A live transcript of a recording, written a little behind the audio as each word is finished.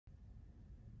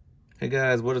Hey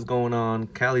guys, what is going on?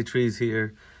 Cali Trees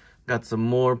here. Got some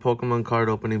more Pokemon card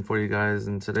opening for you guys,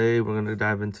 and today we're going to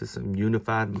dive into some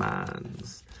Unified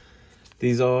Minds.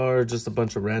 These are just a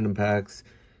bunch of random packs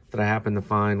that I happened to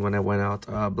find when I went out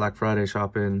Black Friday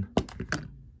shopping.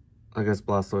 I guess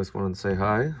Blastoise wanted to say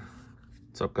hi.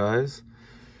 What's up, guys?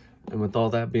 And with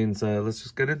all that being said, let's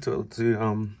just get into it. Let's see,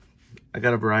 I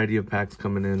got a variety of packs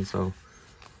coming in, so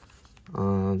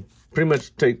pretty much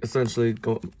essentially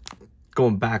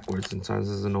going backwards since this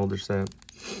is an older set.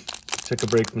 Take a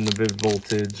break from the Vivid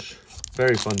Voltage.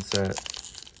 Very fun set.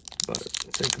 But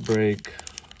take a break.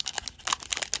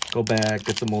 Go back,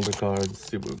 get some older cards,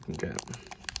 see what we can get.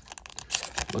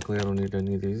 Luckily, I don't need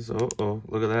any of these. Oh,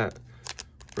 look at that.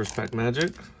 First pack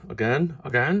magic. Again.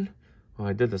 Oh,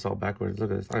 I did this all backwards. Look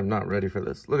at this. I'm not ready for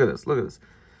this. Look at this.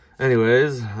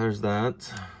 Anyways, there's that.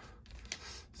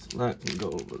 So that can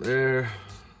go over there.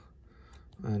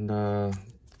 And,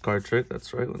 card trick,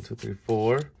 that's right. 1, 2, 3,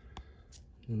 4.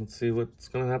 And let's see what's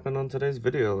gonna happen on today's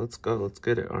video. Let's go, let's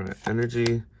get it. All right,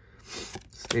 Energy,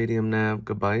 Stadium Nav,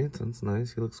 Gabite. That's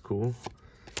nice, he looks cool.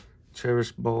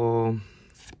 Cherish Ball,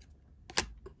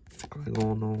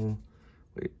 Cryogonal.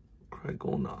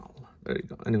 There you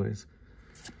go. Anyways,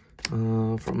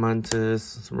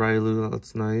 Formantis, Railu,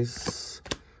 that's nice.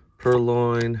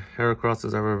 Purloin, Heracross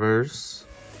is our reverse.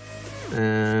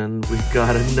 And we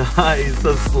got a nice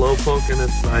Slowpoke and a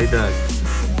Psyduck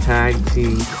tag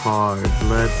team card.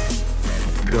 Let's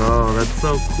go. That's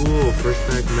so cool. First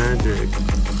pack magic.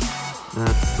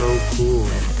 That's so cool.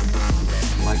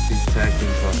 I like these tag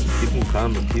team cards. Keep them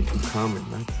coming.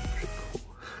 That's pretty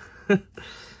cool.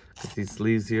 Got these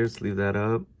sleeves here. Sleeve that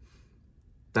up.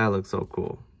 That looks so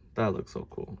cool.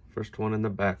 First one in the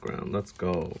background. Let's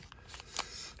go.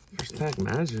 First pack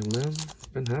magic, man. It's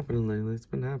been happening lately.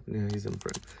 Yeah, he's in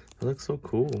frame. That looks so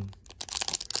cool.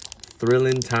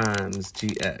 Thrilling Times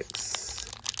GX.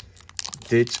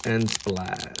 Ditch and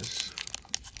Splash.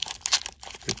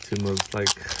 Pick two most like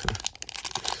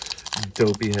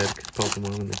dopey head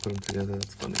Pokemon when they put them together.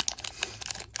 That's funny.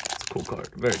 It's a cool card.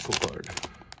 Very cool card.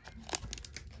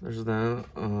 There's that.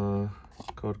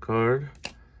 Code card.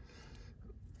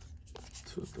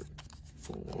 2, 3,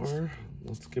 4.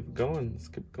 Let's keep going.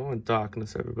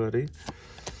 Darkness, everybody.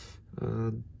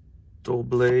 Dual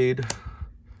Blade.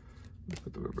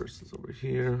 Put the reverses over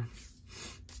here.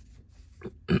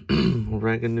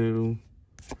 Oregano.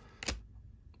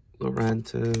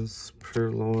 Lurantis.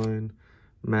 Purloin.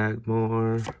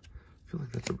 Magmar. I feel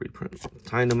like that's a reprint.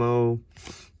 Dynamo.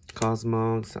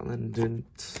 Cosmog.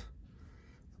 Salandint.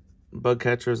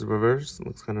 Bugcatcher is a reverse.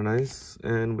 Looks kind of nice.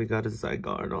 And we got a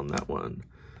Zygarde on that one.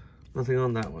 Nothing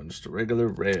on that one, just a regular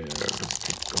rare.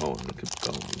 Keep going.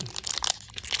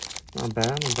 Not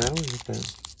bad.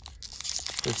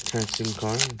 First tag team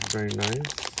card, very nice.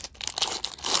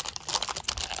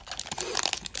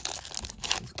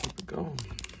 Let's keep it going.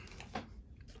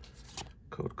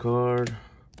 Code card.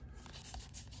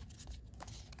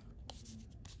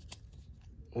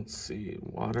 Let's see,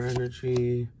 Water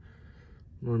Energy.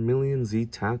 Normilian Z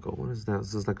Tackle. What is that?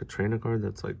 This is like a trainer card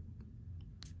that's like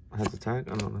has attack?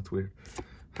 I don't know, that's weird.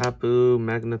 Hapu,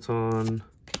 Magneton,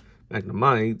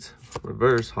 Magnemite,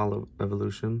 Reverse, Hollow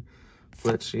Evolution,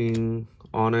 Fletching,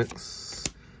 Onyx,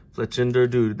 Fletchinder.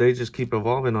 Dude, they just keep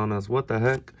evolving on us. What the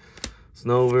heck?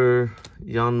 Snover,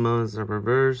 Yanma is a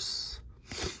reverse,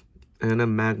 and a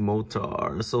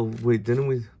Magmotar. So, wait, didn't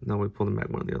we? No, we pulled a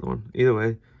Magmar on the other one. Either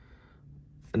way,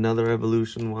 another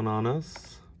evolution one on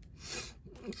us.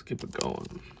 Let's keep it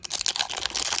going.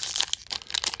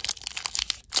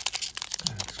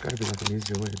 There's gotta be like an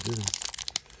easier way to do this.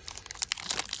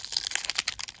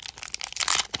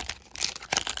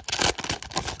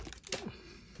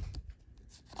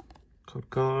 Code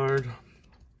card.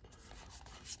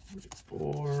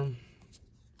 4.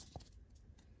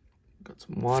 Got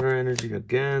some Water Energy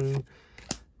again.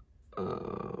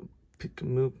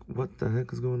 Pikamook. What the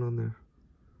heck is going on there?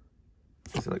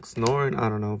 Is it like snoring? I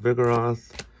don't know.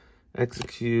 Vigoroth.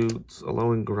 Execute.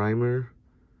 Alolan Grimer.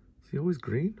 Is he always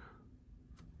green?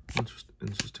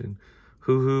 Interesting.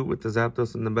 Hoo-Hoo with the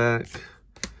Zapdos in the back.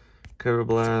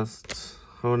 Carablast.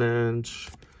 Honedge.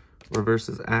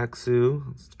 Reverses Axu.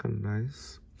 That's kind of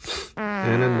nice.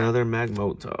 And another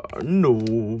Magmotar.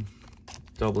 No.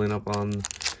 Doubling up on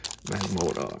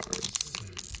Magmotars.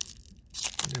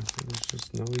 Yeah, so there's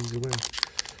just no easy way.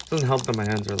 Doesn't help that my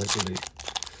hands are like really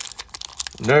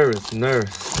nervous.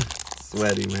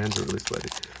 Sweaty. My hands are really sweaty.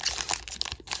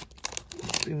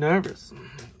 Pretty nervous.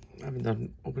 I haven't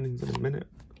done openings in a minute.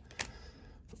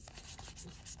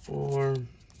 4.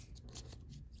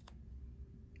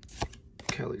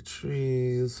 Cali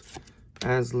Trees.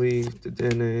 Asley,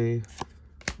 Dedenne,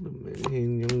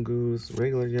 Lumineon, Yungoos,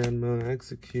 regular Yanma,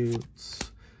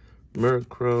 Executes,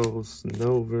 Murkrow,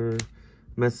 Snover,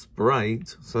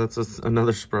 Mesprite. So that's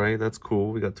another Sprite. That's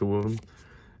cool. We got 2 of them.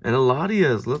 And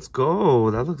Eladias. Let's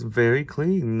go. That looks very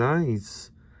clean.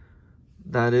 Nice.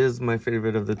 That is my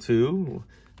favorite of the 2.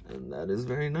 And that is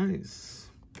very nice.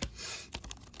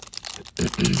 There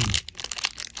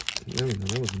we go.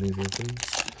 That was an easy thing.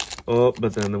 Oh,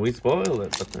 but then we spoil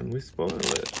it.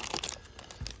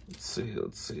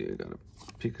 Let's see. I got a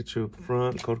Pikachu up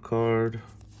front, code card.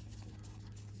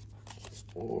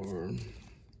 Or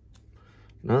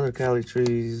another Cali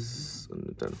Trees,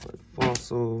 unidentified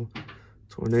fossil,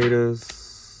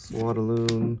 Tornadus,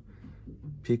 Waterloon,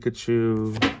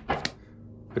 Pikachu,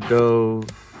 Bidove,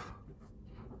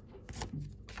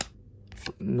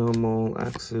 Numel,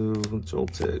 Axu,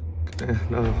 Joltik,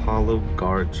 and a hollow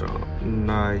Garchomp.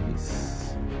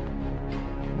 Nice.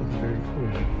 That's very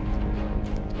cool.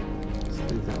 Let's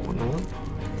leave that one up.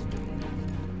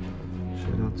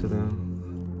 Shout out to the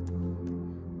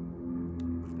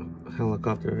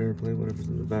helicopter, airplane, whatever's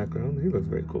in the background. He looks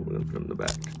very cool. We're gonna put him in the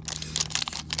back.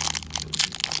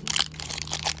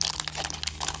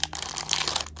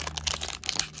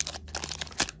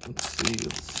 Let's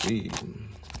see.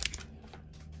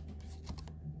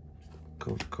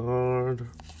 Code card.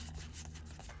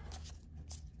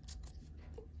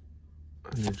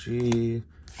 Energy,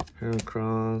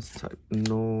 Heracross, Type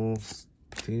Null,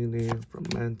 Steenee,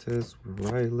 Romantis,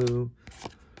 Rylu,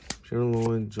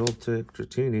 Purloin, Joltik,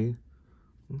 Dratini.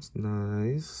 That's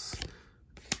nice.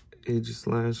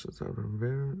 Aegislash is a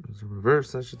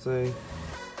reverse, I should say.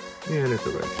 And it's a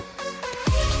red.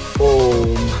 Oh,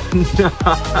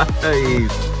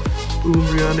 nice.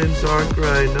 Umbreon and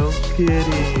Darkrai, no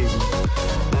kidding.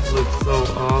 That looks so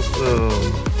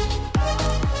awesome.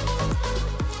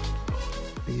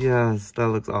 Yes, that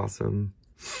looks awesome.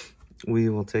 We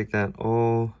will take that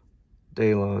all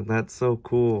day long. That's so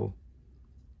cool.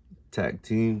 Tag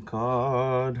team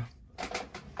card.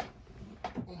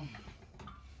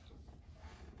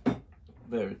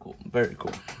 Very cool, very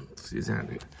cool. Let's see his hand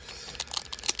here.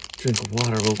 Drink of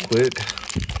water real quick.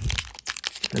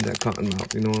 And that cotton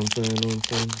mouth, you know what I'm saying?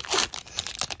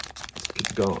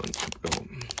 Keep going.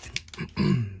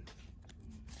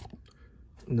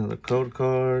 Another code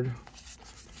card.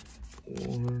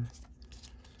 Or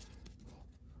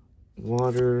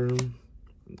water.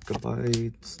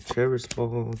 Gabites, Cherish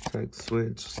Ball, Tag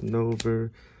Switch,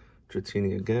 Snover,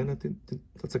 Dratini again. I think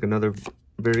that's like another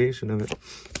variation of it.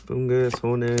 Fungus,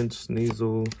 Honedge,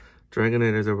 Sneasel,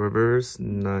 Dragonite is a reverse.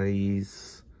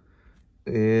 Nice.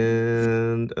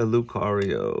 And a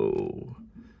Lucario.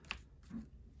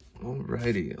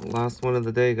 Alrighty, last one of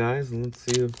the day, guys. Let's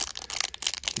see if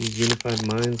these Unified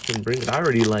Minds can bring it. I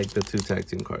already like the 2 tag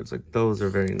team cards. Like, those are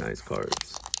very nice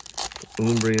cards.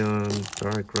 Umbreon,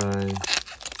 Darkrai,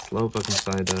 Slowpoke,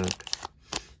 and Psyduck.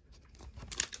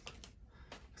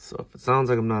 So if it sounds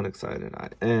like I'm not excited, I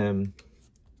am.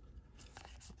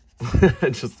 I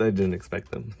didn't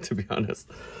expect them, to be honest.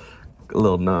 A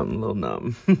little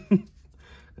numb.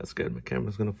 Got scared my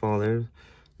camera's gonna fall there.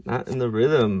 Not in the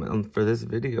rhythm for this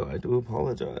video. I do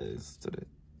apologize.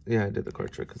 Yeah, I did the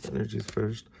card trick because energy's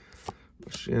first.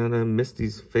 Oceana,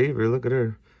 Misty's favorite. Look at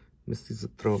her. Misty's a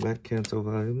throwback, Kanto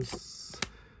vibes.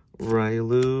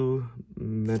 Rylu,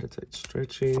 Meditate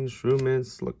Stretching,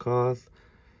 Shroomish, Lakoth.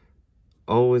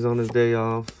 Always on his day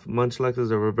off. Munchlax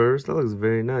is a reverse. That looks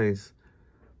very nice.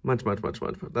 Munch.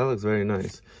 That looks very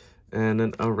nice. And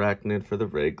an Arachnid for the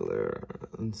regular.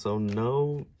 And so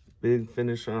no big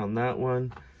finisher on that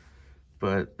one.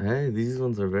 But hey, these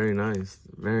ones are very nice.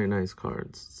 Very nice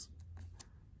cards.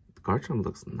 The Garchomp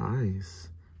looks nice.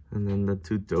 And then the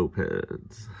 2 dope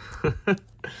heads.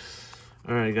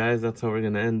 Alright guys, that's how we're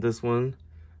going to end this one.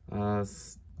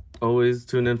 Always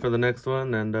tune in for the next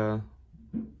one. And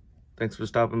thanks for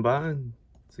stopping by. And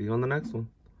see you on the next one.